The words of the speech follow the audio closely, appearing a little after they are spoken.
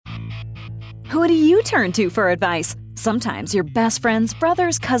Who do you turn to for advice? Sometimes your best friend's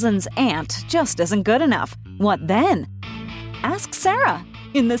brother's cousin's aunt just isn't good enough. What then? Ask Sarah.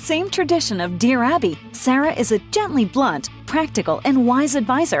 In the same tradition of Dear Abby, Sarah is a gently blunt, practical, and wise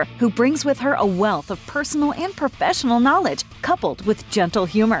advisor who brings with her a wealth of personal and professional knowledge, coupled with gentle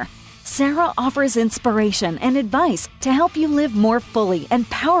humor. Sarah offers inspiration and advice to help you live more fully and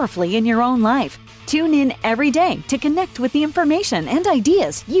powerfully in your own life. Tune in every day to connect with the information and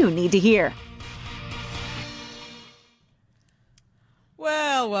ideas you need to hear.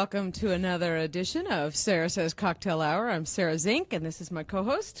 Well, welcome to another edition of Sarah Says Cocktail Hour. I'm Sarah Zink, and this is my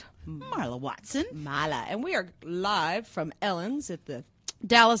co-host, Marla Watson. Mala. And we are live from Ellen's at the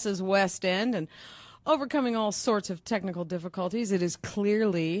Dallas's West End and overcoming all sorts of technical difficulties. It is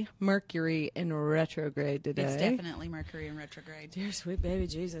clearly Mercury in retrograde today. It's definitely Mercury in retrograde. Dear sweet baby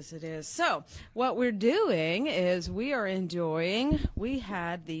Jesus, it is. So, what we're doing is we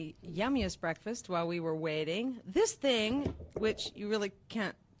had the yummiest breakfast while we were waiting. This thing, which you really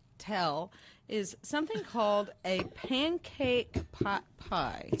can't tell, is something called a pancake pot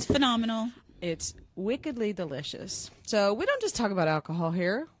pie. It's phenomenal. It's wickedly delicious. So we don't just talk about alcohol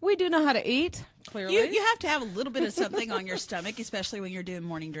here. We do know how to eat, clearly. You have to have a little bit of something on your stomach, especially when you're doing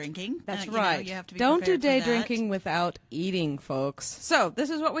morning drinking. That's right. You have to be Don't do prepared day for that. drinking without eating, folks. So this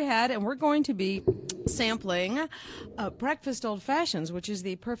is what we had, and we're going to be sampling breakfast old fashions, which is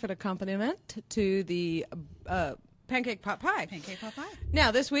the perfect accompaniment to the pancake pot pie. Pancake pot pie.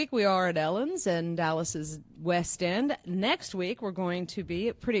 Now, this week we are at Ellen's and Dallas's West End. Next week we're going to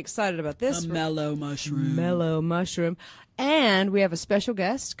be pretty excited about this. A mellow mushroom. Mellow mushroom. And we have a special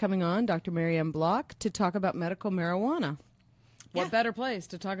guest coming on, Dr. Marianne Block, to talk about medical marijuana. Yeah. What better place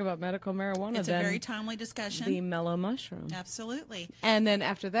to talk about medical marijuana It's a than very timely discussion. the mellow mushroom? Absolutely. And then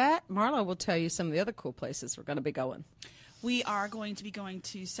after that, Marla will tell you some of the other cool places we're going to be going. We are going to be going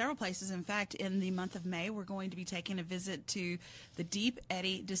to several places. In fact, in the month of May, we're going to be taking a visit to the Deep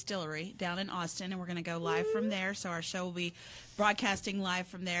Eddy Distillery down in Austin, and we're going to go live from there. So our show will be broadcasting live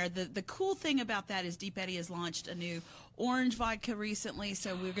from there. The cool thing about that is Deep Eddy has launched a new orange vodka recently,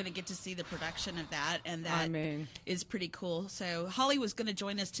 so we're going to get to see the production of that, and that is pretty cool. So Holly was going to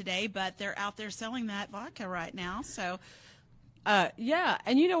join us today, but they're out there selling that vodka right now, so... Yeah,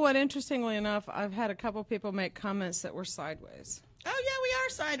 and you know what? Interestingly enough, I've had a couple people make comments that we're sideways. Oh, yeah, we are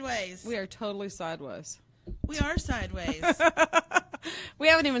sideways. We are totally sideways. We are sideways. We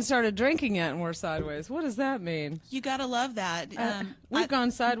haven't even started drinking yet, and we're sideways. What does that mean? You got to love that. We've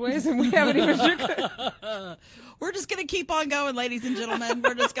gone sideways, and we haven't even drinking. We're just going to keep on going, ladies and gentlemen.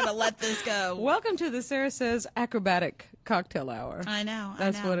 We're just going to let this go. Welcome to the Sarah Says Acrobatic Cocktail Hour. I know.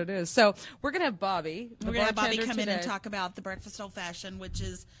 That's what it is. So we're going to have Bobby. We're going to have Bobby come in and talk about the breakfast old fashioned, which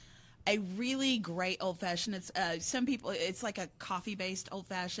is a really great old fashioned. It's it's like a coffee based old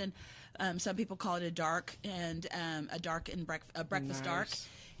fashioned. Some people call it a dark and breakfast dark.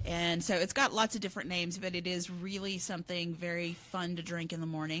 And so it's got lots of different names, but it is really something very fun to drink in the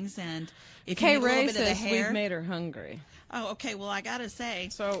mornings. And if you need a little bit of the hair, we've made her hungry. Oh, okay. Well, I gotta say.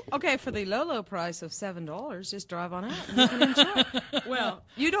 So, okay, for the low price of $7, just drive on out and you can enjoy. Well,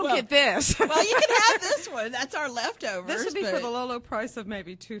 you don't get this. Well, you can have this one. That's our leftovers. This would be for the low price of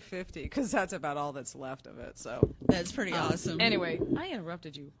maybe $2.50, because that's about all that's left of it. So that's pretty awesome. Anyway, I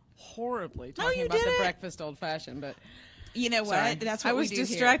interrupted you horribly talking about the breakfast old fashioned, but. You know what? Sorry. That's what I was we do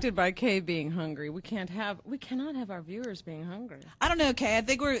distracted by Kay being hungry. We cannot have our viewers being hungry. I don't know, Kay. I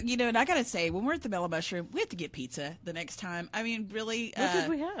think and I gotta say, when we're at the Mellow Mushroom, we have to get pizza the next time. I mean, really. What did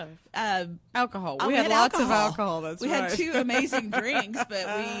we have? Alcohol. We had lots of alcohol. That's right. We had 2 amazing drinks, but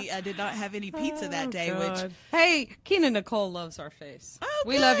we did not have any pizza that day. God. Which hey, Keena Nicole loves our face. Oh,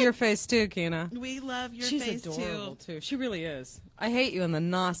 we love your face too, Keena. We love your She's face adorable too. She really is. I hate you in the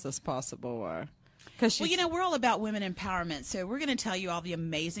nicest possible way. Well, we're all about women empowerment, so we're going to tell you all the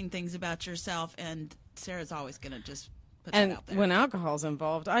amazing things about yourself, and Sarah's always going to just put that out there. And when alcohol's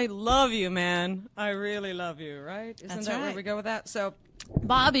involved, I love you, man. I really love you, right? Isn't that where we go with that? So,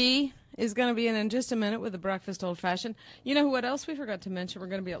 Bobby is going to be in just a minute with the breakfast old fashioned. You know what else we forgot to mention? We're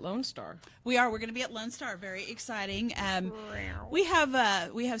going to be at Lone Star. We are. We're going to be at Lone Star. Very exciting. We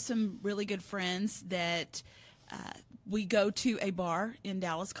have some really good friends that. We go to a bar in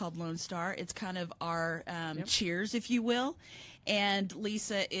Dallas called Lone Star. It's kind of our Cheers, if you will. And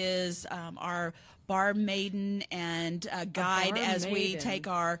Lisa is our bar maiden and guide as we take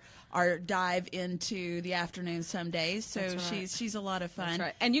our dive into the afternoon some days. So she's a lot of fun. That's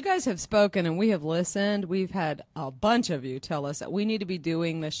right. And you guys have spoken and we have listened. We've had a bunch of you tell us that we need to be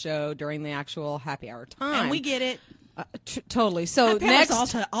doing the show during the actual happy hour time. And we get it. Totally. So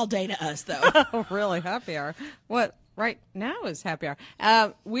next all day to us, though. Oh, really? Happy hour. What? right now is happy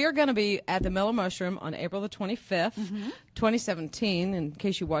hour. We are going to be at the Mellow Mushroom on April the 25th, 2017, in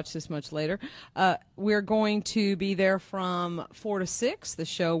case you watch this much later. We're going to be there from 4 to 6. The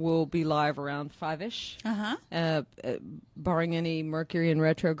show will be live around 5-ish, barring any Mercury in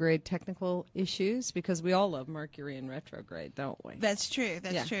retrograde technical issues, because we all love Mercury in retrograde, don't we? That's true.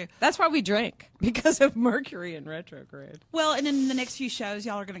 That's true. That's why we drink, because of Mercury in retrograde. Well, and in the next few shows,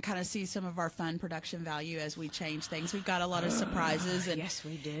 y'all are going to kind of see some of our fun production value as we change things. We've got a lot of surprises. And yes,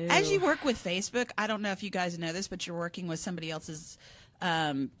 we do. As you work with Facebook, I don't know if you guys know this, but you're working with somebody else's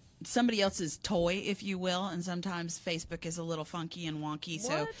toy, if you will, and sometimes Facebook is a little funky and wonky.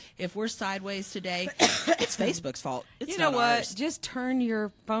 What? So if we're sideways today, it's Facebook's fault. It's you know not what? ours. Just turn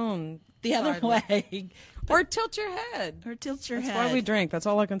your phone The other sideways. way. Or tilt your head. Or tilt your That's head. why we drink. That's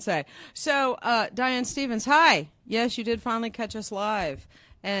all I can say. So, Diane Stevens, hi. Yes, you did finally catch us live.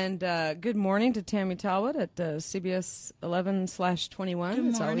 And good morning to Tammy Talbot at CBS 11/21. Good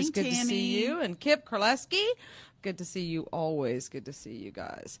It's always morning, good to see Tammy. you. And Kip Korleski, good to see you always. Good to see you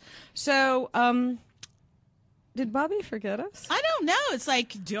guys. So, did Bobby forget us? I don't know. It's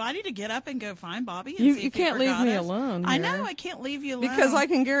like, do I need to get up and go find Bobby? And You- see you if he can't leave forgot me us? alone I here. know. I can't leave you alone. Because I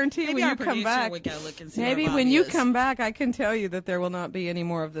can guarantee Maybe when our you come producer back, would go look and see maybe where when Bobby you is. come back, I can tell you that there will not be any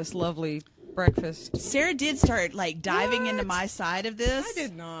more of this lovely breakfast. Sarah did start like diving into What? my side of this. I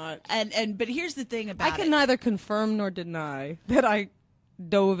did not. And but here's the thing I about can it. neither confirm nor deny that I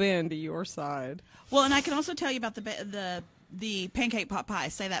dove into your side. Well, and I can also tell you about the pancake pot pie.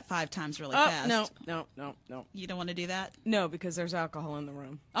 Say that 5 times really fast. no. You don't want to do that? No, because there's alcohol in the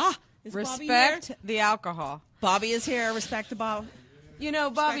room. Ah, is Bobby Respect here? the alcohol. Bobby is here. Respect the Bob. You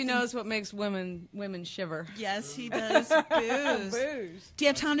know, Bobby Respect him. knows what makes women shiver. Yes, he does. Booze. Booze. Do you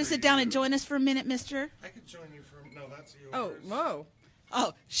have time to sit down and join us for a minute, mister? I could join you for no. That's yours. Oh, whoa.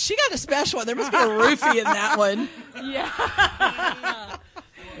 Oh, she got a special one. There must be a roofie in that one. Yeah.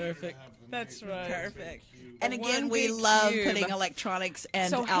 Perfect. That's right. Perfect. And A again, one we big love cube. putting electronics and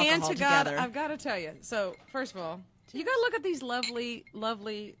So alcohol hand to God, together. I've got to tell you. So first of all, you got to look at these lovely.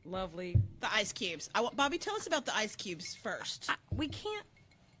 The ice cubes. Bobby, tell us about the ice cubes first.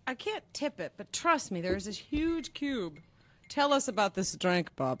 I can't tip it, but trust me, there's this huge cube. Tell us about this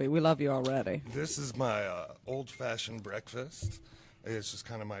drink, Bobby. We love you already. This is my old-fashioned breakfast. It's just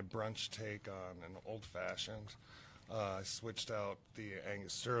kind of my brunch take on an old-fashioned. I switched out the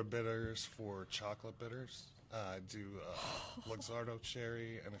Angostura bitters for chocolate bitters. I do Luxardo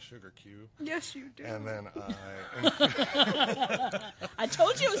cherry and a sugar cube. Yes, you do. And then I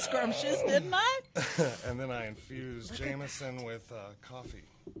told you it was scrumptious, didn't I? I infuse Jameson with coffee.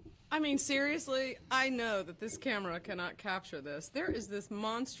 I mean, seriously, I know that this camera cannot capture this. There is this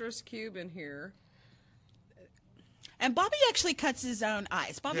monstrous cube in here. And Bobby actually cuts his own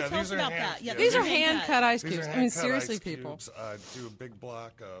ice. Bobby, Yeah, tell us these are about hand- that. yeah, These are hand hand-cut ice These cubes. are I mean, hand-cut seriously, ice people. cubes. Do a big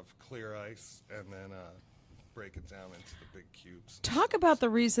block of clear ice and then break it down into the big cubes. Talk about the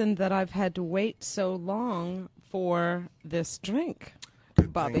reason that I've had to wait so long for this drink,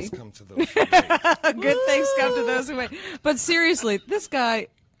 Good Bobby. things come to those who wait. Good things come to those who wait. But seriously, this guy,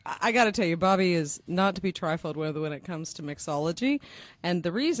 I got to tell you, Bobby is not to be trifled with when it comes to mixology. And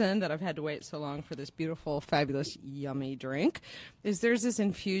the reason that I've had to wait so long for this beautiful, fabulous, yummy drink is there's this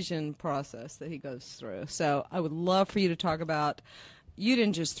infusion process that he goes through. So I would love for you to talk about, you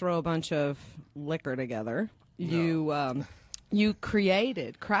didn't just throw a bunch of liquor together. You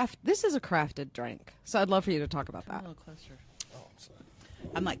created, this is a crafted drink. So I'd love for you to talk about A that. little closer. Oh, I'm sorry.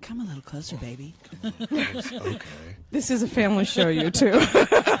 I'm like, come a little closer, baby. Okay. This is a family show, you two.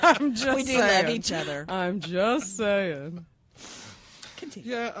 I'm just We do saying. love each other. I'm just saying. Continue.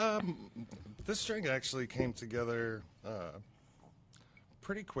 Yeah, this drink actually came together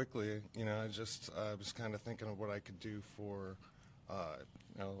pretty quickly. You know, I was kind of thinking of what I could do for,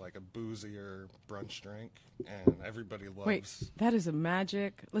 like a boozier brunch drink, and everybody loves. Wait, that is a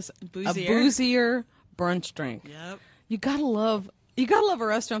magic. Listen, Boozier? a boozier brunch drink. Yep. You gotta love a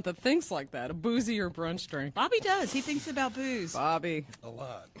restaurant that thinks like that. A boozier brunch drink. Bobby does. He thinks about booze. Bobby, A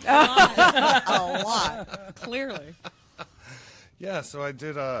lot. A lot. clearly. Yeah, so I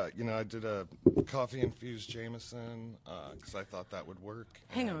did a coffee infused Jameson because I thought that would work.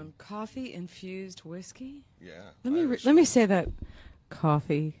 Hang and, on, coffee infused whiskey. Yeah. Let me say that.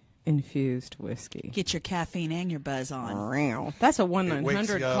 Coffee infused whiskey. Get your caffeine and your buzz on. That's a It wakes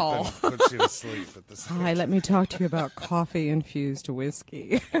 1-900 you up call. and puts you to sleep at the same Hi, let me talk to you about coffee infused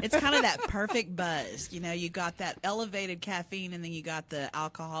whiskey. It's kind of that perfect buzz. You know, you got that elevated caffeine and then you got the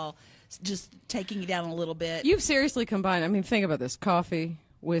alcohol just taking you down a little bit. You've seriously combined. I mean, think about this: coffee,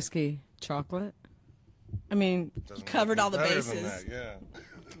 whiskey, chocolate. I mean, Doesn't covered get all the better than bases. that,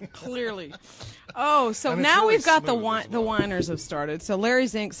 yeah. Clearly. Oh, so And it's now really we've got the smooth as the well. whiners have started. So Larry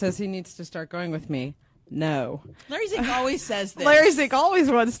Zink says he needs to start going with me. No. Larry Zink always says this. Larry Zink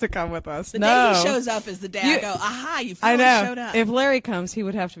always wants to come with us. The no. day he shows up is the day I go, aha, you I finally know. showed up. If Larry comes, he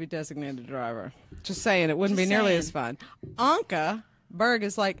would have to be designated driver. Just saying, it wouldn't Just be nearly saying. as fun. Anka Berg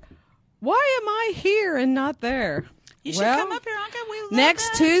is like, why am I here and not there? You should Well, come up here, Anka. We love Next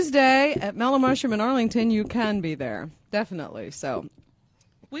that. Tuesday at Mellow Mushroom in Arlington, you can be there. Definitely. So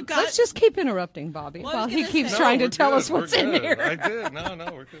We've got let's just keep interrupting Bobby Well, I while was he gonna keeps say- trying to we're tell good, us what's we're in good. here. I did. No,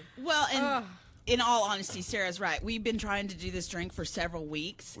 we're good. Well, and in all honesty, Sarah's right. We've been trying to do this drink for several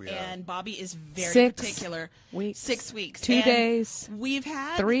weeks, We have. and Bobby is very 6 particular. weeks. 6 weeks. 2 And days. We've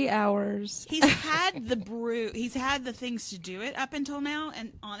had 3 hours. He's had the brew. He's had the things to do it up until now,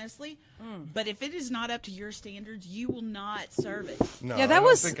 and honestly, but if it is not up to your standards, you will not serve it. No, Yeah, that I don't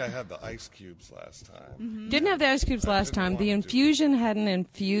was- think I had the ice cubes last time. Didn't have the ice cubes last didn't time. want The to do infusion hadn't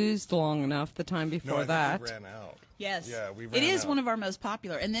infused long enough the time No, before I think that. we ran out. Yes, Yeah, we It ran is out. one of our most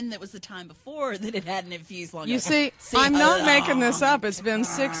popular, and then it was the time before that it hadn't infused long You enough. see, I'm not making this up. It's been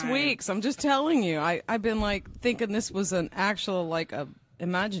 6 weeks. I'm just telling you. I've been like thinking this was an actual like a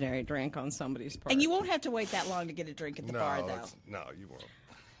imaginary drink on somebody's part. And you won't have to wait that long to get a drink at the bar, though. No, you won't.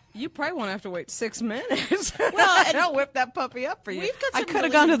 You probably won't have to wait 6 minutes. Well, and I'll whip that puppy up for you. we've got I some could have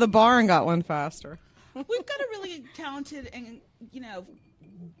really- gone to the bar and got one faster. We've got a really talented and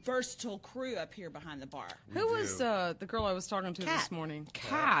versatile crew up here behind the bar. Who was the girl I was talking to Kat. this morning?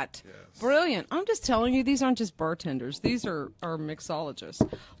 Kat. yes. Brilliant. I'm just telling you, these aren't just bartenders. These are mixologists.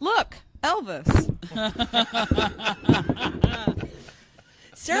 Look, Elvis.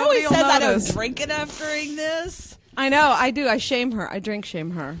 Sarah Nobody always will says I don't notice. drink enough during this. I know, I do. I shame her. I drink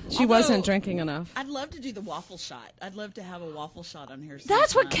shame her. She wasn't drinking enough. I'd love to do the waffle shot. I'd love to have a waffle shot on here.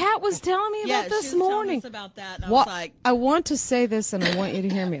 That's what sometime. Kat was telling me Yeah, about she this was telling morning. us about that, and I What- was like, I want to say this, and I want you to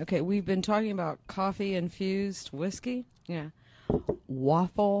hear me. Okay, we've been talking about coffee-infused whiskey. Yeah.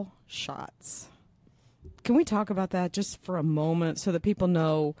 Waffle shots. Can we talk about that just for a moment so that people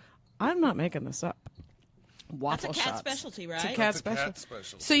know I'm not making this up? Waffle That's a Kat shots. specialty, It's a right? Kat That's a special. Kat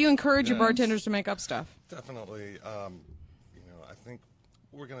specialty. So you encourage your Yes. bartenders to make up stuff. Definitely. I think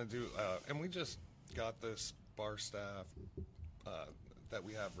we're going to do, and we just got this bar staff that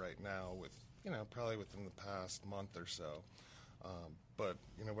we have right now with, probably within the past month or so. But,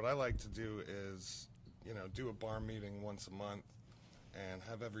 what I like to do is, do a bar meeting once a month and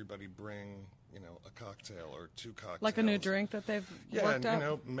have everybody bring, a cocktail or 2 cocktails. Like a new drink that they've Yeah, worked and,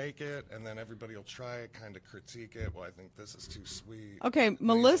 out. make it, and then everybody will try it, kind of critique it. Well, I think this is too sweet. Okay, Maybe some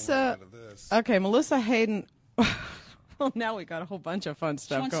Melissa. more out of this. Okay, Melissa Hayden. Well, now we got a whole bunch of fun she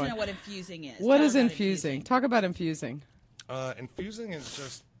stuff wants going. to know what infusing is. What Tell is her about infusing? Talk about infusing. Infusing is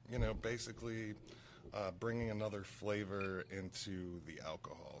just, basically bringing another flavor into the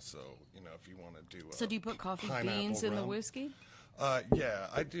alcohol. So, if you want to do So do you put coffee pineapple beans in the rum. whiskey? Yeah,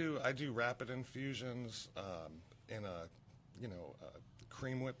 I do rapid infusions in a, a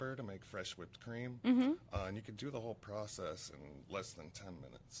cream whipper to make fresh whipped cream. Mm-hmm. And you can do the whole process in less than 10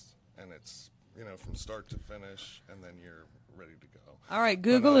 minutes. And it's, from start to finish, and then you're ready to go. All right,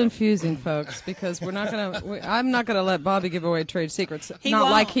 Google infusing, folks, because we're not gonna. I'm not gonna let Bobby give away trade secrets. He Not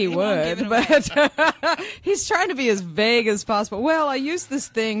won't. like he won't give would, it away. but he's trying to be as vague as possible. Well, I use this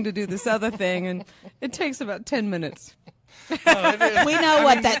thing to do this other thing, and it takes about 10 minutes. We know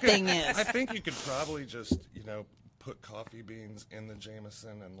what that thing is. I think you could probably just, put coffee beans in the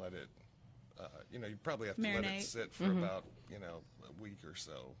Jameson and let it, you probably have to let Marinate. it sit for Mm-hmm. about, a week or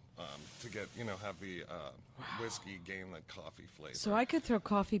so to get, have the whiskey gain the coffee flavor. So I could throw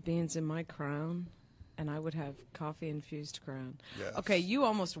coffee beans in my Crown, and I would have coffee-infused Crown. Yes. Okay, you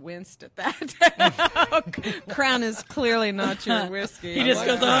almost winced at that. Crown is clearly not your whiskey. He just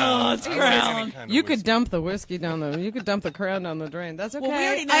goes, oh, it's I like Crown. any kind of You could whiskey. dump the whiskey down the. You could dump the Crown down the drain. That's okay. Well, we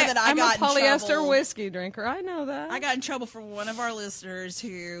already know that I I'm got a in polyester trouble. whiskey drinker. I know that. I got in trouble from one of our listeners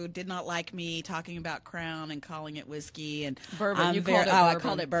who did not like me talking about Crown and calling it whiskey and Bourbon. I'm You called it I bourbon.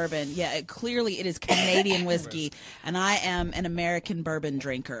 called it bourbon. Yeah, clearly it is Canadian whiskey, and I am an American bourbon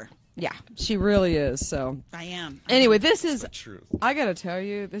drinker. Yeah, she really is. So I am. anyway, this is. the truth. I gotta tell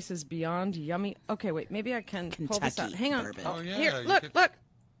you, this is beyond yummy. Okay, wait, maybe I can pull this out. Kentucky Hang on. bourbon. Oh, Oh, yeah, here, you look, could- look.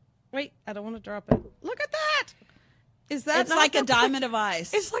 Wait, I don't want to drop it. Look at that. Is that It's not like the a diamond of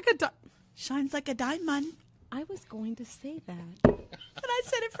ice. It's like a. Shines like a diamond. I was going to say that. But I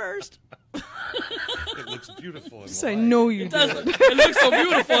said it first. It looks beautiful in the Say light. no, you didn't. It looks so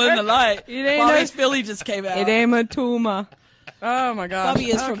beautiful in the light. It ain't Bobby's no- Philly just came out. It ain't a tumor. Oh my gosh. Bobby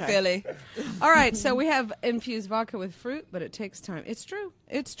is from Okay. Philly. All right, so we have infused vodka with fruit, but it takes time. It's true.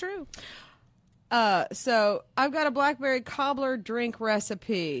 It's true. So I've got a blackberry cobbler drink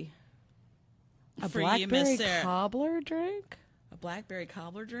recipe. A For you, blackberry Miss Sarah. cobbler drink? A blackberry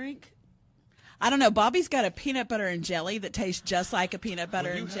cobbler drink? I don't know. Bobby's got a peanut butter and jelly that tastes just like a peanut butter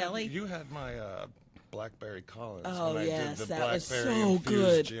Well, and jelly. You had my blackberry Collins. Oh, when I yes, did the that was blackberry so infused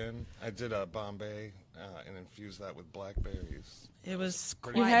good. gin. I did a Bombay and infused that with blackberries. It was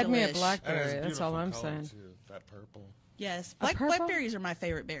quite You had me a delish. And blackberry. it's a That's all I'm beautiful color, saying. too, that purple. Yes, purple? blackberries are my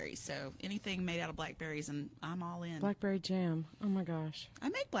favorite berries. So anything made out of blackberries, and I'm all in. Blackberry jam. Oh my gosh. I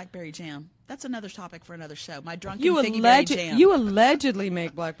make blackberry jam. That's another topic for another show. My drunken You figgy berry jam. allegedly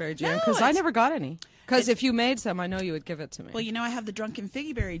make blackberry jam No, because I it's- never got any. Because if you made some, I know you would give it to me. Well, you know, I have the drunken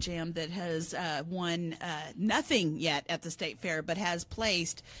figgy berry jam that has won nothing yet at the state fair, but has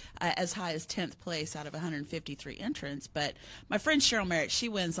placed as high as 10th place out of 153 entrants. But my friend Cheryl Merritt, she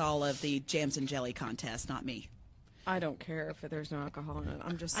wins all of the jams and jelly contests, not me. I don't care if there's no alcohol in it.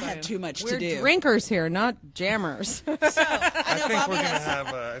 I'm just I saying. have too much to We're do. drinkers here, not jammers. So I I know think Bobby we're gonna has. have.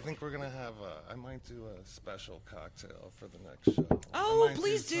 I think we're gonna have. I might do a special cocktail for the next show. Oh, I might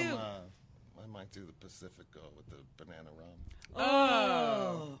please do. I might do the Pacifico with the banana rum.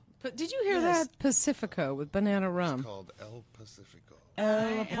 Oh. But did you hear Yes. that? Pacifico with banana rum. It's called El Pacifico. El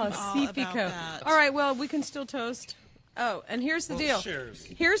am all about Pacifico. that. All right, well, we can still toast. Oh, and here's the Well, deal. cheers.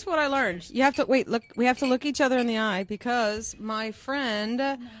 Here's what I learned. You have to wait. Look, we have to look each other in the eye because my friend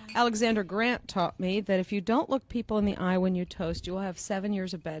Alexander Grant taught me that if you don't look people in the eye when you toast, you will have 7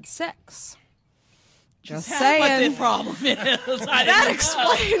 years of bad sex. Just What the saying. problem is. That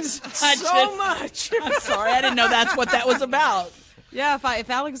explains I so just- much. I'm sorry, I didn't know that's what that was about. Yeah, if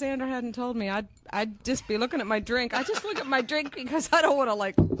Alexander hadn't told me, I'd just be looking at my drink. I just look at my drink because I don't want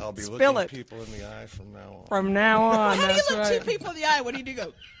to I'll be spill looking it people in the eye from now on. from now on. How do you that's look right. two people in the eye? What do you do?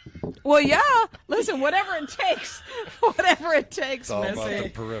 Go. Well, yeah. Listen, whatever it takes. Whatever it takes, It's all about the Missy.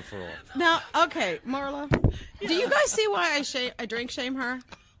 peripheral. Now, okay, Marla, do you guys see why I drink shame her?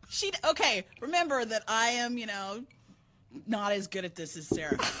 Okay. Remember that I am, not as good at this as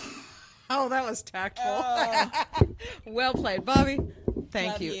Sarah. Oh, that was tactful. Well played, Bobby.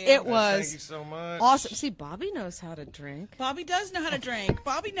 Thank Love you. you. It Thank was you so much. awesome. See, Bobby knows how to drink. Bobby does know how to drink.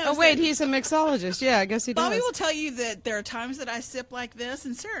 Bobby knows. Oh, wait, that- he's a mixologist. Yeah, I guess he does. Bobby will tell you that there are times that I sip like this,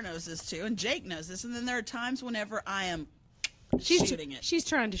 and Sarah knows this too, and Jake knows this, and then there are times whenever I am shooting it. She's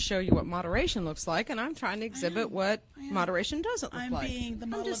trying to show you what moderation looks like, and I'm trying to exhibit what moderation doesn't look I'm like. being the I'm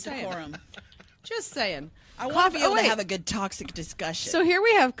model of just saying. decorum. Just saying. I want to be able wait. to have a good toxic discussion. So here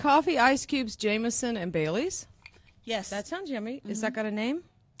we have coffee, ice cubes, Jameson, and Bailey's. yes, That sounds yummy. Is that got a name?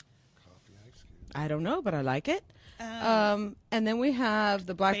 Coffee ice cube. I don't know, but I like it. And then we have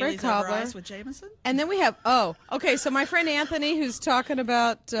the blackberry Bailey's over cobbler. ice with Jameson. And then we have, okay, so my friend Anthony, who's talking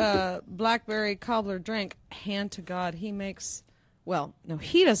about blackberry cobbler drink, hand to God, he makes, well, no,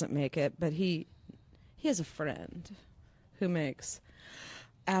 he doesn't make it, but he has a friend who makes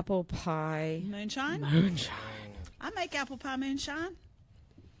apple pie Moonshine. moonshine. I make apple pie moonshine.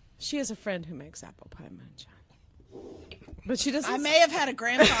 She has a friend who makes apple pie moonshine. But she doesn't. I may have had a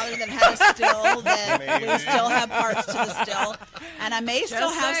grandfather that had a still that we still have parts to the still, and I may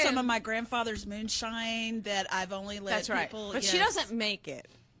still have saying. some of my grandfather's moonshine that I've only let That's right. people. But she yes. doesn't make it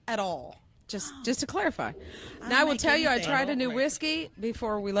at all. Just to clarify. Now I will make tell you, I anything. tried a new whiskey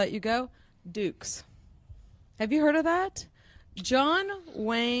before we let you go. Duke's. Have you heard of that? John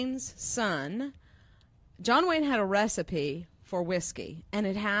Wayne's son. John Wayne had a recipe for whiskey, and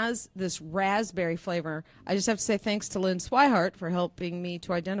it has this raspberry flavor. I just have to say thanks to Lynn Swihart for helping me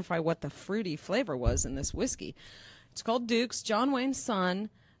to identify what the fruity flavor was in this whiskey. It's called Duke's. John Wayne's son.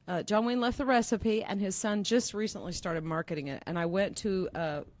 John Wayne left the recipe, and his son just recently started marketing it. And I went to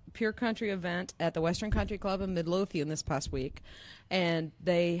a Pure Country event at the Western Country Club in Midlothian this past week, and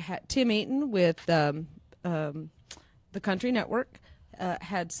they had Tim Eaton with the Country Network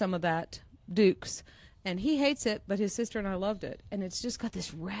had some of that Duke's. And he hates it, but his sister and I loved it. And it's just got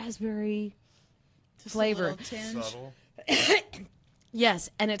this raspberry Just flavor. a little tinge. Subtle. Yes,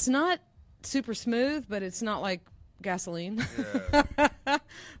 and it's not super smooth, but it's not like gasoline. Yeah.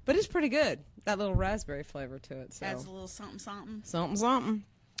 But it's pretty good. That little raspberry flavor to it. So Adds a little something, something. something, something.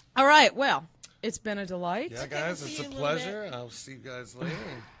 All right, well, it's been a delight. Yeah, guys, see it's you a a little pleasure. I'll see you guys later.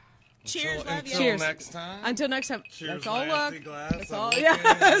 Cheers, love you. Until Cheers. next time. Until next time. Cheers, Let's all my empty look. glass. Let's I'm all, looking,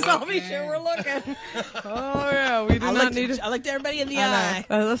 yeah, let's all be looking. sure we're looking. Oh yeah, we do I not looked, need. I looked everybody in the I eye.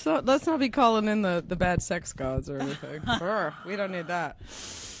 know. Let's not be calling in the bad sex gods or anything. Brr, we don't need that.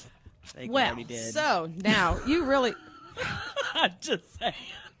 Well, so now you really. I'm just saying.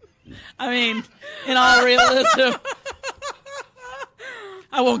 I mean, in all realism,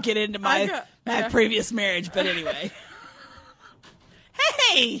 I won't get into my previous marriage, but anyway.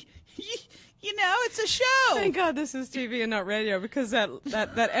 Hey, You know, it's a show. Thank God this is TV and not radio, because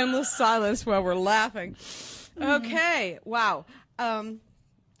that endless silence while we're laughing. Okay, wow.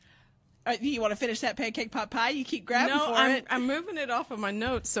 You want to finish that pancake pot pie? You keep grabbing for it. I'm moving it off of my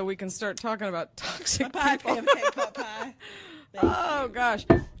notes so we can start talking about toxic Pie, people. pancake pot pie. Oh, gosh.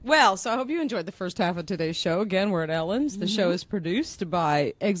 Well, so I hope you enjoyed the first half of today's show. Again, we're at Ellen's. The show is produced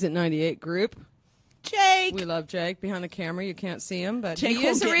by Exit 98 Group. Jake. We love Jake behind the camera. You can't see him, but Jake he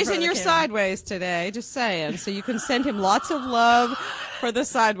is will the get in front reason of the you're camera. sideways today. Just saying. So you can send him lots of love for the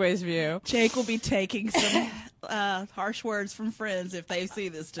sideways view. Jake will be taking some harsh words from friends if they see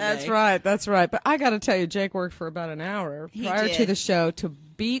this today. That's right. That's right. But I got to tell you, Jake worked for about an hour He prior to did. the show to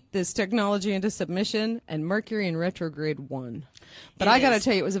beat this technology into submission, and Mercury in retrograde won. But It I got to is.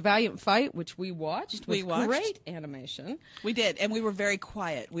 tell you, it was a valiant fight, which we watched with We watched. great animation. We did, and we were very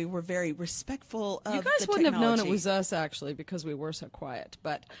quiet. We were very respectful of You guys the wouldn't have known it technology. was us, actually, because we were so quiet.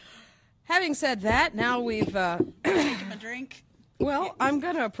 But having said that, now we've... A drink. Well, I'm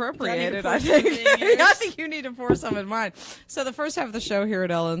going to appropriate Do I need to it, pour I some think. in yours? I think you need to pour some in mine. So the first half of the show here at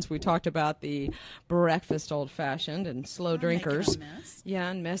Ellen's, we talked about the breakfast old-fashioned and slow drinkers. making a mess.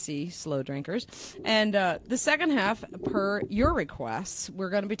 Yeah, and messy slow drinkers. And the second half, per your requests, we're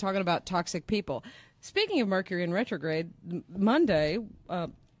going to be talking about toxic people. Speaking of Mercury in retrograde, Monday...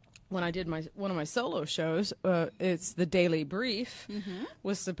 when I did one of my solo shows, it's the Daily Brief,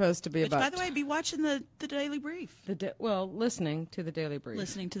 was supposed to be Which, about... by the way, be watching the Daily Brief. listening to the Daily Brief.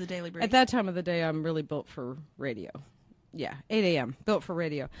 Listening to the Daily Brief. At that time of the day, I'm really built for radio. Yeah, 8 a.m., built for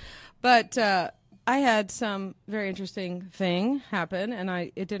radio. But I had some very interesting thing happen, and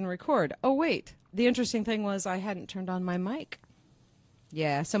it didn't record. Oh, wait. The interesting thing was I hadn't turned on my mic.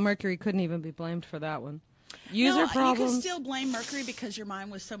 Yeah, so Mercury couldn't even be blamed for that one. User problems. You can still blame Mercury because your mind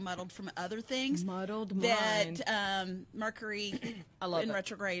was so muddled from other things. Muddled that mind. Mercury I love in it.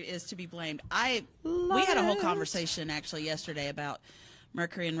 retrograde is to be blamed. We had a whole conversation actually yesterday about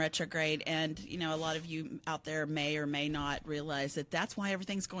Mercury in retrograde, and a lot of you out there may or may not realize that that's why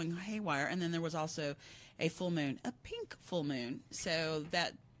everything's going haywire. And then there was also a full moon, a pink full moon, so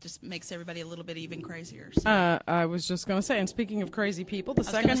that just makes everybody a little bit even crazier. So I was just going to say, and speaking of crazy people, the I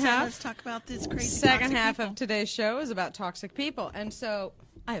was second gonna say, half... let's talk about this crazy Second toxic half people. of today's show is about toxic people. And so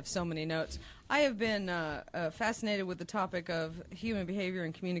I have so many notes. I have been fascinated with the topic of human behavior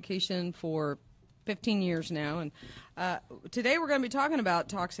and communication for 15 years now. And today we're going to be talking about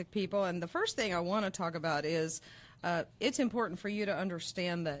toxic people. And the first thing I want to talk about is it's important for you to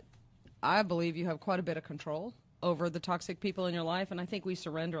understand that I believe you have quite a bit of control over the toxic people in your life, and I think we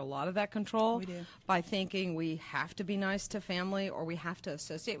surrender a lot of that control We do. by thinking we have to be nice to family or we have to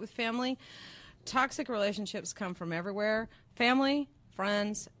associate with family. Toxic relationships come from everywhere: family,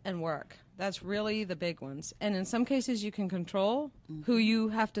 friends, and work. That's really the big ones. And in some cases you can control who you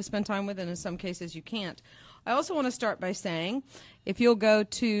have to spend time with, and in some cases you can't. I also want to start by saying, if you'll go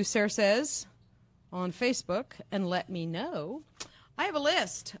to Sarah Says on Facebook and let me know, I have a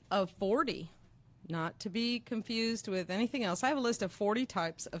list of 40, not to be confused with anything else. I have a list of 40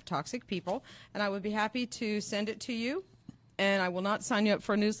 types of toxic people, and I would be happy to send it to you. And I will not sign you up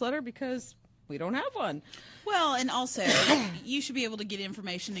for a newsletter because we don't have one. Well, and also, you should be able to get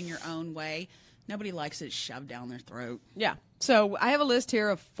information in your own way. Nobody likes it shoved down their throat. Yeah. So I have a list here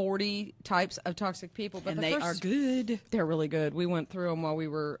of 40 types of toxic people. But And the they first- are good. They're really good. We went through them while we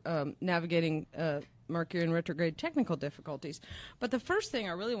were navigating Mercury in retrograde technical difficulties. But the first thing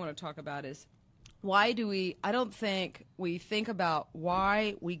I really want to talk about is why do I don't think we think about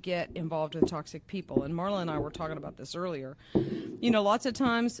why we get involved with toxic people. And Marla and I were talking about this earlier. Lots of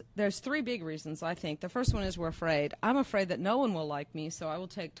times there's three big reasons, I think. The first one is we're afraid. I'm afraid that no one will like me, so I will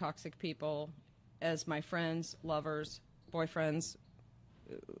take toxic people as my friends, lovers, boyfriends,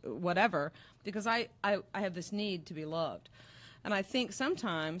 whatever, because I have this need to be loved. And I think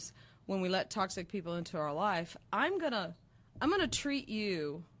sometimes when we let toxic people into our life, I'm gonna treat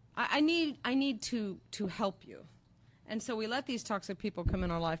you. I need to help you, and so we let these toxic people come in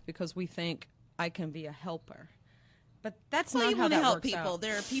our life because we think I can be a helper, but that's Well, not you how want to that help works people. out.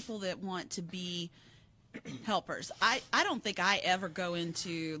 There are people that want to be helpers. I don't think I ever go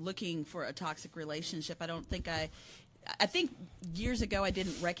into looking for a toxic relationship. I think years ago I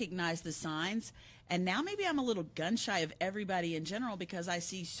didn't recognize the signs, and now maybe I'm a little gun shy of everybody in general because I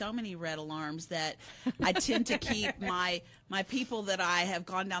see so many red alarms that I tend to keep my people that I have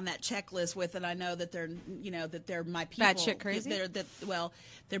gone down that checklist with, and I know that they're my people. Batshit crazy?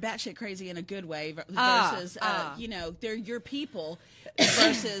 They're batshit crazy in a good way versus they're your people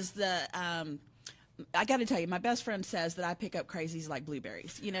versus I got to tell you, my best friend says that I pick up crazies like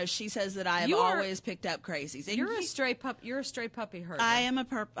blueberries. You know, she says that I have You are- always picked up crazies. And You're a stray puppy herder. I am a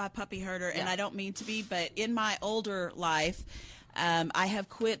puppy herder, and I don't mean to be, but in my older life, I have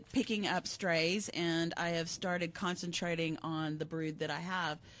quit picking up strays, and I have started concentrating on the brood that I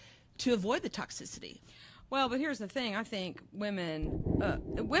have to avoid the toxicity. Well, but here's the thing. I think women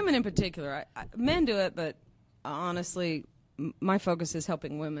in particular, men do it, but honestly, my focus is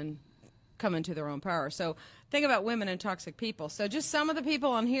helping women come into their own power. So think about women and toxic people. So just some of the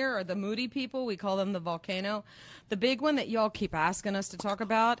people on here are the moody people. We call them the volcano. The big one that y'all keep asking us to talk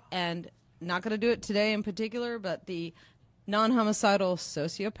about, and not going to do it today in particular, but the non-homicidal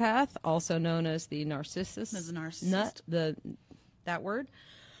sociopath, also known as the narcissist. As a narcissist. That word.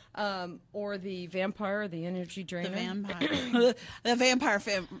 Or the vampire, the energy drainer. The vampire,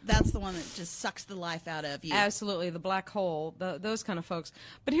 that's the one that just sucks the life out of you. Absolutely, the black hole, those kind of folks.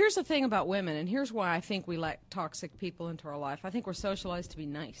 But here's the thing about women, and here's why I think we let toxic people into our life. I think we're socialized to be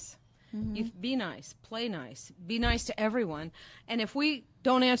nice. You be nice, play nice, be nice to everyone. And if we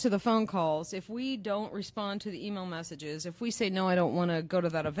don't answer the phone calls, if we don't respond to the email messages, if we say, no, I don't want to go to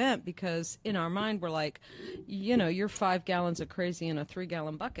that event, because in our mind we're like, you know, you're 5 gallons of crazy in a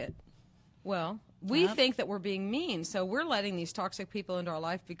 3-gallon bucket. Well, we think that we're being mean, so we're letting these toxic people into our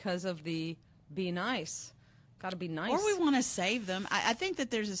life because of the be nice. Got to be nice. Or we want to save them. I think that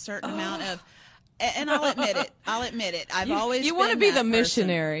there's a certain amount of, and I'll admit it. I've always you been want to be that the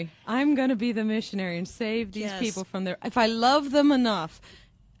missionary. I'm going to be the missionary and save these Yes. people from their. If I love them enough,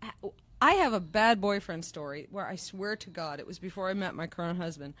 I have a bad boyfriend story where I swear to God, it was before I met my current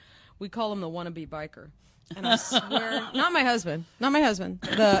husband. We call him the wannabe biker. And I swear, not my husband,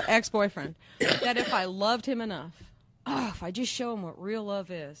 the ex-boyfriend, that if I loved him enough, if I just show him what real love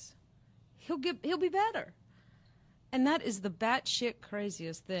is, he'll be better. And that is the batshit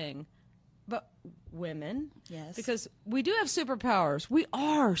craziest thing. But women, Yes. because we do have superpowers. We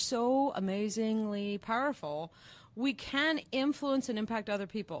are so amazingly powerful. We can influence and impact other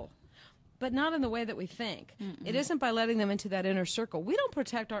people, but not in the way that we think. It isn't by letting them into that inner circle. We don't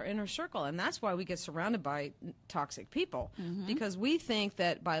protect our inner circle, and that's why we get surrounded by toxic people, because we think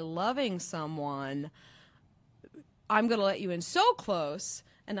that by loving someone, I'm going to let you in so close,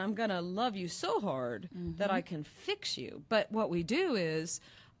 and I'm going to love you so hard that I can fix you. But what we do is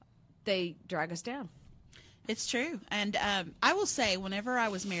they drag us down. It's true. And I will say, whenever I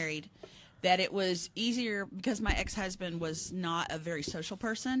was married, that it was easier because my ex-husband was not a very social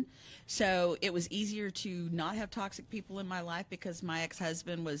person. So it was easier to not have toxic people in my life because my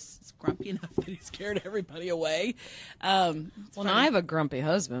ex-husband was grumpy enough that he scared everybody away. Well, now I have a grumpy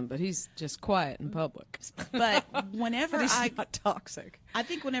husband, but he's just quiet in public. But whenever But he's not toxic. I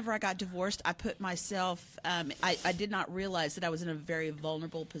think whenever I got divorced, I put myself, I did not realize that I was in a very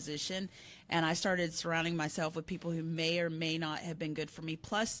vulnerable position, and I started surrounding myself with people who may or may not have been good for me.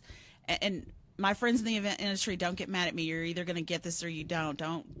 Plus, and my friends in the event industry, don't get mad at me. You're either going to get this or you don't.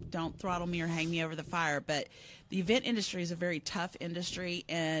 Don't throttle me or hang me over the fire. But the event industry is a very tough industry,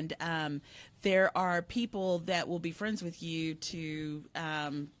 and there are people that will be friends with you to,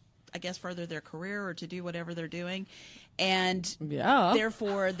 I guess, further their career or to do whatever they're doing. And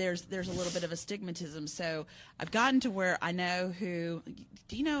therefore, there's a little bit of a stigmatism. So I've gotten to where I know who.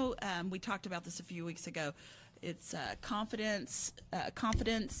 Do you know? We talked about this a few weeks ago. It's confidence,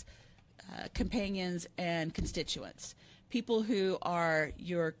 companions, and constituents. People who are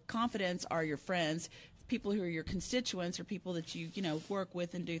your confidants are your friends. People who are your constituents are people that you work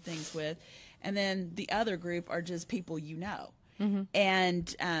with and do things with, and then the other group are just people you know.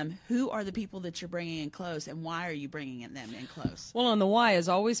 And who are the people that you're bringing in close, and why are you bringing them in close? Well, and the why is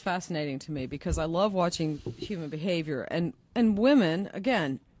always fascinating to me because I love watching human behavior. And women,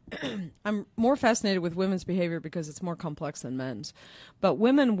 again, I'm more fascinated with women's behavior because it's more complex than men's. But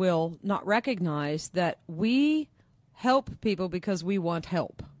women will not recognize that we help people because we want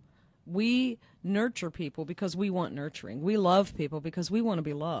help. We nurture people because we want nurturing. We love people because we want to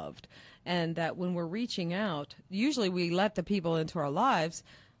be loved. And that when we're reaching out, usually we let the people into our lives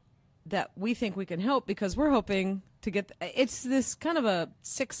that we think we can help because we're hoping to get it's this kind of a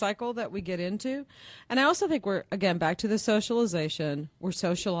sick cycle that we get into. And I also think we're, again, back to the socialization. We're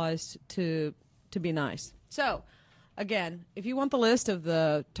socialized to be nice. So again, if you want the list of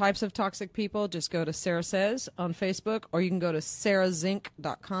the types of toxic people, just go to Sarah Says on Facebook, or you can go to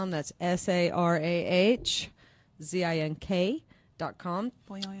sarahzink.com. That's SARAHZINK.com.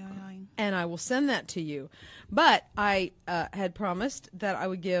 And I will send that to you. But I had promised that I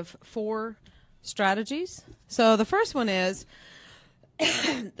would give 4 strategies. So the first one is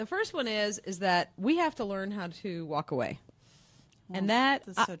that we have to learn how to walk away. And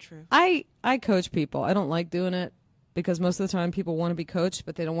that's so true. I coach people. I don't like doing it because most of the time people want to be coached,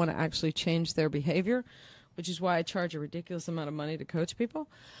 but they don't want to actually change their behavior, which is why I charge a ridiculous amount of money to coach people,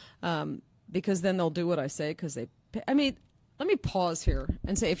 because then they'll do what I say because they pay. I mean, let me pause here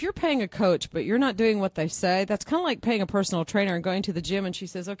and say, if you're paying a coach but you're not doing what they say, that's kind of like paying a personal trainer and going to the gym and she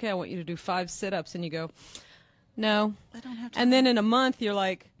says, okay, I want you to do 5 sit-ups, and you go, no. I don't have to. And then in a month you're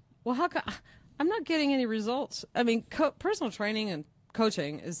like, well, how come I'm not getting any results? I mean, personal training and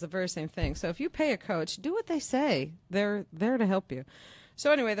coaching is the very same thing. So if you pay a coach, do what they say. They're there to help you.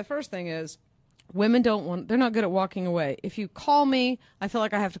 So anyway, the first thing is, women they're not good at walking away. If you call me, I feel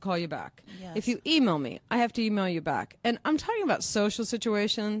like I have to call you back. Yes. If you email me, I have to email you back. And I'm talking about social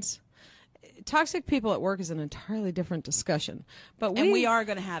situations. Toxic people at work is an entirely different discussion. But we are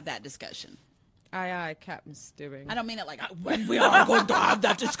going to have that discussion. Aye, Captain Steubing. I don't mean it like when we are going to have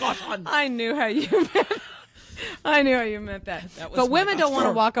that discussion. I knew how you meant that. But women don't want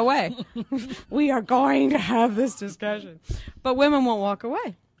to walk away. We are going to have this discussion. But women won't walk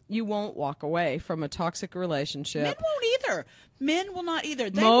away. You won't walk away from a toxic relationship. Men won't either. Men will not either.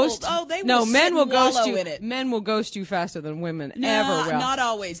 They will men will ghost you. In it. Men will ghost you faster than women No, ever will. not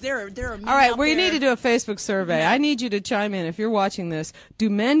always. There are men All right, out we there. need to do a Facebook survey. I need you to chime in if you're watching this. Do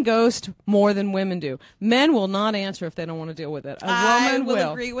men ghost more than women do? Men will not answer if they don't want to deal with it. A woman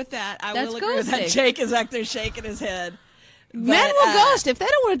will agree with that. That's will agree with that. ghosting. Jake is back there shaking his head. Men will ghost if they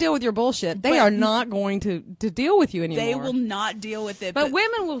don't want to deal with your bullshit. They are not going to deal with you anymore. They will not deal with it. But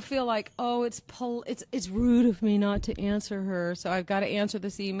women will feel like, oh, it's rude of me not to answer her, so I've got to answer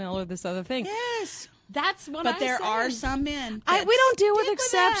this email or this other thing. Yes. That's what But I there said. are some men. We don't deal with stick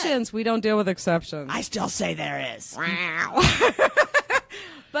exceptions. We don't deal with exceptions. I still say there is.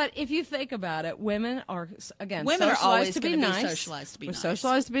 But if you think about it, women are, again, Women are always socialized to be gonna be nice. socialized to be We're nice.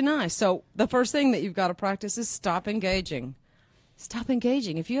 socialized to be nice. So the first thing that you've got to practice is stop engaging. Stop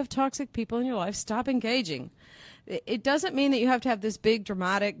engaging. If you have toxic people in your life, stop engaging. It doesn't mean that you have to have this big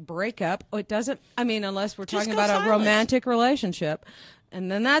dramatic breakup. It doesn't, unless we're talking about a romantic relationship. And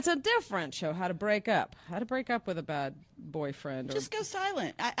then that's a different show, how to break up. How to break up with a bad boyfriend. Or, Just go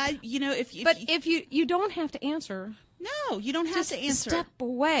silent. if you don't have to answer. No, you don't have to answer. Step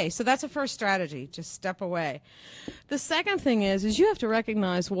away. So that's a first strategy. Just step away. The second thing is you have to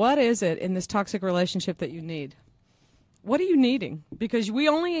recognize what is it in this toxic relationship that you need. What are you needing? Because we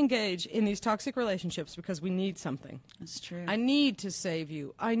only engage in these toxic relationships because we need something. That's true. I need to save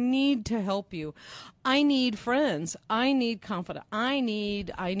you. I need to help you. I need friends. I need confidence. I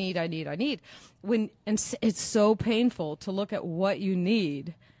need. And it's so painful to look at what you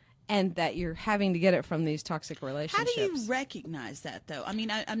need and that you're having to get it from these toxic relationships. How do you recognize that, though? I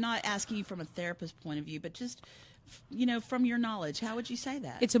mean, I'm not asking you from a therapist point of view, but just, from your knowledge, how would you say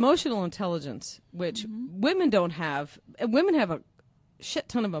that? It's emotional intelligence, which women don't have. Women have a shit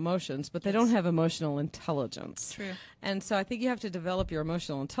ton of emotions, but they don't have emotional intelligence. True. And so I think you have to develop your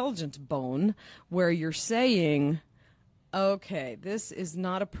emotional intelligence bone where you're saying, okay, this is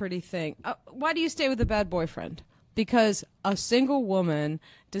not a pretty thing. Why do you stay with a bad boyfriend? Because a single woman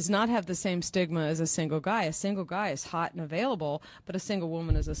does not have the same stigma as a single guy. A single guy is hot and available, but a single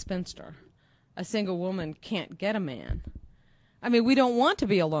woman is a spinster. A single woman can't get a man. I mean, we don't want to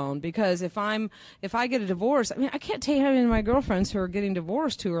be alone because if I get a divorce, I can't tell you how many of my girlfriends who are getting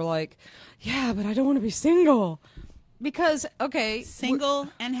divorced who are like, yeah, but I don't want to be single. Because, okay. Single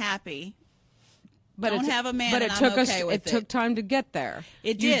and happy. But don't have a man, but and it I'm took okay with it took time to get there.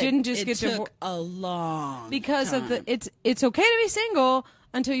 It did. You didn't just get took divorced a long because time. of it's okay to be single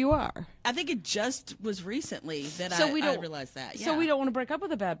until you are. I think it just was recently that I realized that. Yeah. So we don't want to break up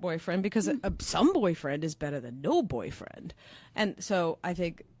with a bad boyfriend because some boyfriend is better than no boyfriend. And so I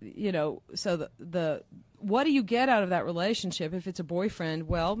think, so the what do you get out of that relationship if it's a boyfriend?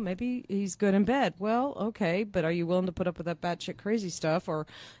 Well, maybe he's good in bed. Well, okay, but are you willing to put up with that batshit crazy stuff or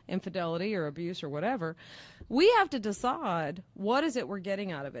infidelity or abuse or whatever? We have to decide what is it we're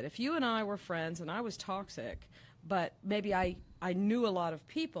getting out of it. If you and I were friends and I was toxic, but maybe I knew a lot of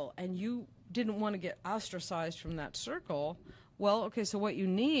people and you didn't want to get ostracized from that circle, well, okay, so what you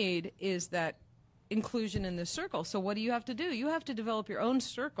need is that inclusion in this circle. So what do you have to do? You have to develop your own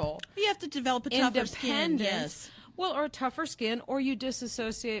circle. You have to develop a tougher skin. Yes. Well, or a tougher skin, or you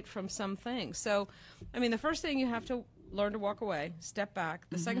disassociate from some things. So, the first thing you have to learn to walk away, step back.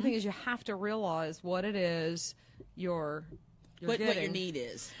 The second thing is you have to realize what it is you're what your getting. need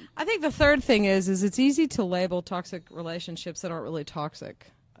is. I think the third thing is it's easy to label toxic relationships that aren't really toxic.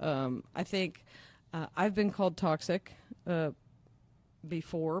 I think I've been called toxic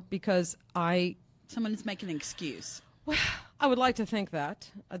before because Someone is making an excuse. Well, I would like to think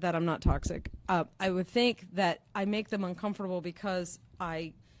that I'm not toxic. I would think that I make them uncomfortable because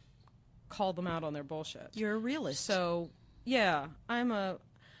I call them out on their bullshit. You're a realist. So, yeah, I'm a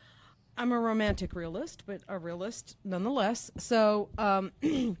romantic realist, but a realist nonetheless. So,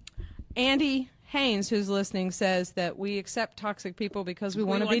 Andy Haynes, who's listening, says that we accept toxic people because we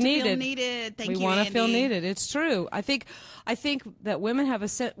want to be needed. Feel needed. Thank we you, want to feel Andy. needed. It's true. I think that women have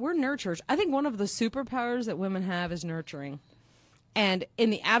we're nurturers. I think one of the superpowers that women have is nurturing. And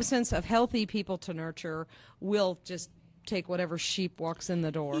in the absence of healthy people to nurture, we'll just take whatever sheep walks in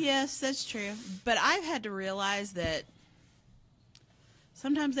the door. Yes, that's true. But I've had to realize that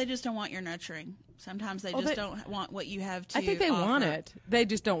sometimes they just don't want your nurturing. Sometimes they don't want what you have to I think they offer. want it. They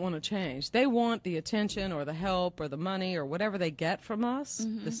just don't want to change. They want the attention or the help or the money or whatever they get from us,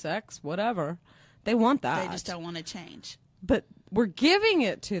 the sex, whatever. They want that. They just don't want to change. But we're giving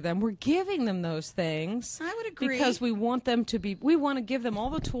it to them. We're giving them those things. I would agree. Because we want them to be, we want to give them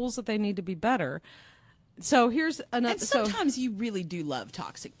all the tools that they need to be better. So here's another. And sometimes you really do love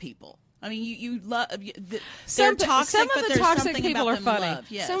toxic people. I mean, you love. They're Some toxic, of but the there's toxic something people about are them funny. Love.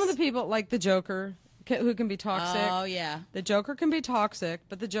 Yes. Some of the people, like the Joker, who can be toxic. Oh, yeah. The Joker can be toxic,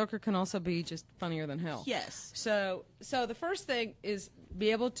 but the Joker can also be just funnier than hell. Yes. So the first thing is be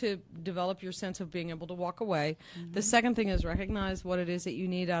able to develop your sense of being able to walk away. Mm-hmm. The second thing is recognize what it is that you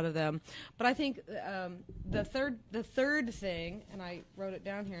need out of them. But I think the third thing, and I wrote it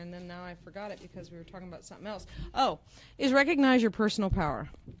down here, and then now I forgot it because we were talking about something else. Is recognize your personal power.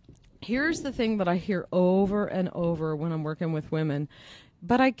 Here's the thing that I hear over and over when I'm working with women,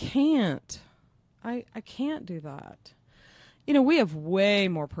 but I can't. I can't do that. You know, we have way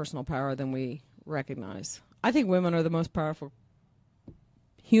more personal power than we recognize. I think women are the most powerful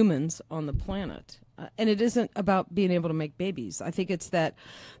humans on the planet. And it isn't about being able to make babies. I think it's that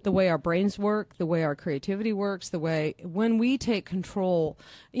the way our brains work, the way our creativity works, the way when we take control.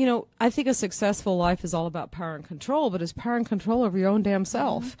 You know, I think a successful life is all about power and control, but it's power and control over your own damn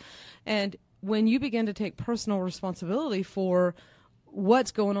self. And when you begin to take personal responsibility for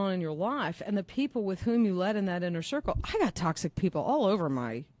what's going on in your life and the people with whom you let in that inner circle. I got toxic people all over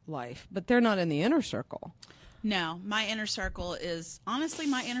my life, but they're not in the inner circle. No, my inner circle is, honestly,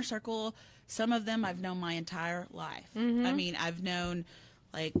 my inner circle, some of them I've known my entire life. I mean, I've known,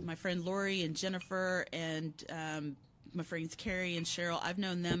 like, my friend Lori and Jennifer and my friends Carrie and Cheryl. I've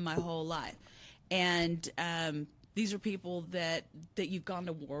known them my whole life. And these are people that you've gone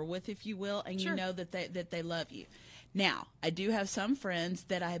to war with, if you will, and you know that they love you. Now, I do have some friends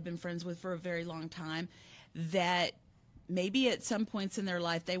that I have been friends with for a very long time that maybe at some points in their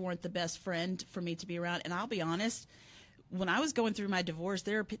life they weren't the best friend for me to be around. And I'll be honest, when I was going through my divorce,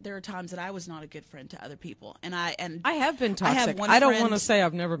 there are times that I was not a good friend to other people. And I have been toxic. I don't want to say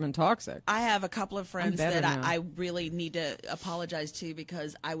I've never been toxic. I have a couple of friends that now. I really need to apologize to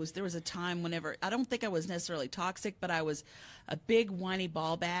because there was a time whenever, I don't think I was necessarily toxic, but I was a big whiny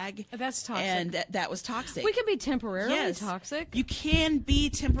ball bag. That's toxic. And that was toxic. We can be temporarily Yes. toxic. You can be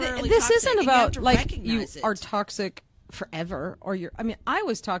temporarily This toxic. isn't and you have about to like recognize you it. are toxic forever or I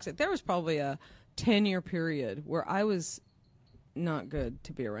was toxic. There was probably a 10-year period where I was not good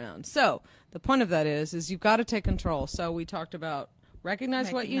to be around. So the point of that is you've got to take control. So we talked about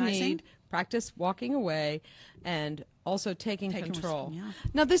recognize what you Recognizing. need, practice walking away, and also taking control. yeah.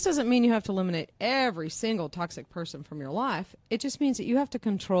 Now, this doesn't mean you have to eliminate every single toxic person from your life. It just means that you have to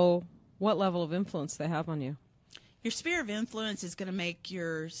control what level of influence they have on you. Your sphere of influence is going to make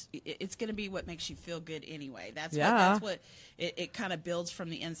it's going to be what makes you feel good anyway. That's what it kind of builds from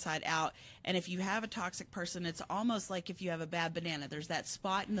the inside out. And if you have a toxic person, it's almost like if you have a bad banana. There's that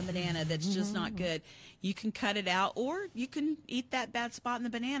spot in the banana that's just not good. You can cut it out, or you can eat that bad spot in the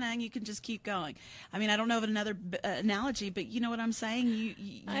banana and you can just keep going. I mean, I don't know of another analogy, but you know what I'm saying? You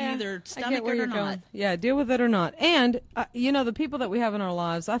either stomach it or not. Going. Yeah, deal with it or not. And, the people that we have in our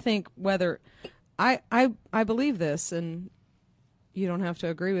lives, I think whether... I believe this, and you don't have to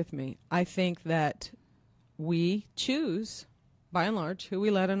agree with me. I think that we choose, by and large, who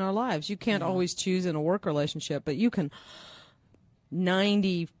we let in our lives. You can't always choose in a work relationship, but you can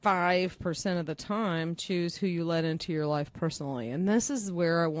 95% of the time choose who you let into your life personally. And this is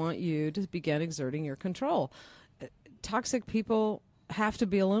where I want you to begin exerting your control. Toxic people have to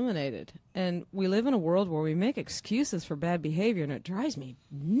be eliminated. And we live in a world where we make excuses for bad behavior, and it drives me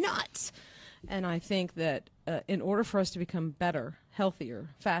nuts. And I think that in order for us to become better, healthier,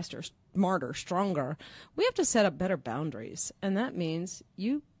 faster, smarter, stronger, we have to set up better boundaries. And that means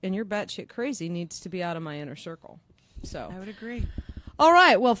you and your batshit crazy needs to be out of my inner circle. So I would agree. All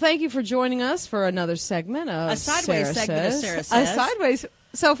right. Well, thank you for joining us for another segment of A sideways Sarah segment of Says. Sarah Says. A sideways.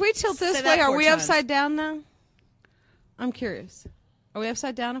 So if we tilt this Say that way, are 4 we times. upside down now? I'm curious. Are we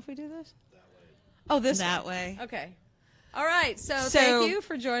upside down if we do this? That way. Oh, that way. Okay. All right. So thank you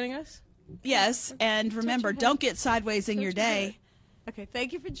for joining us. Yes, and remember, don't get sideways in your day. Okay,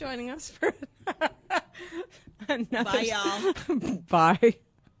 thank you for joining us for another. Bye, y'all. Bye.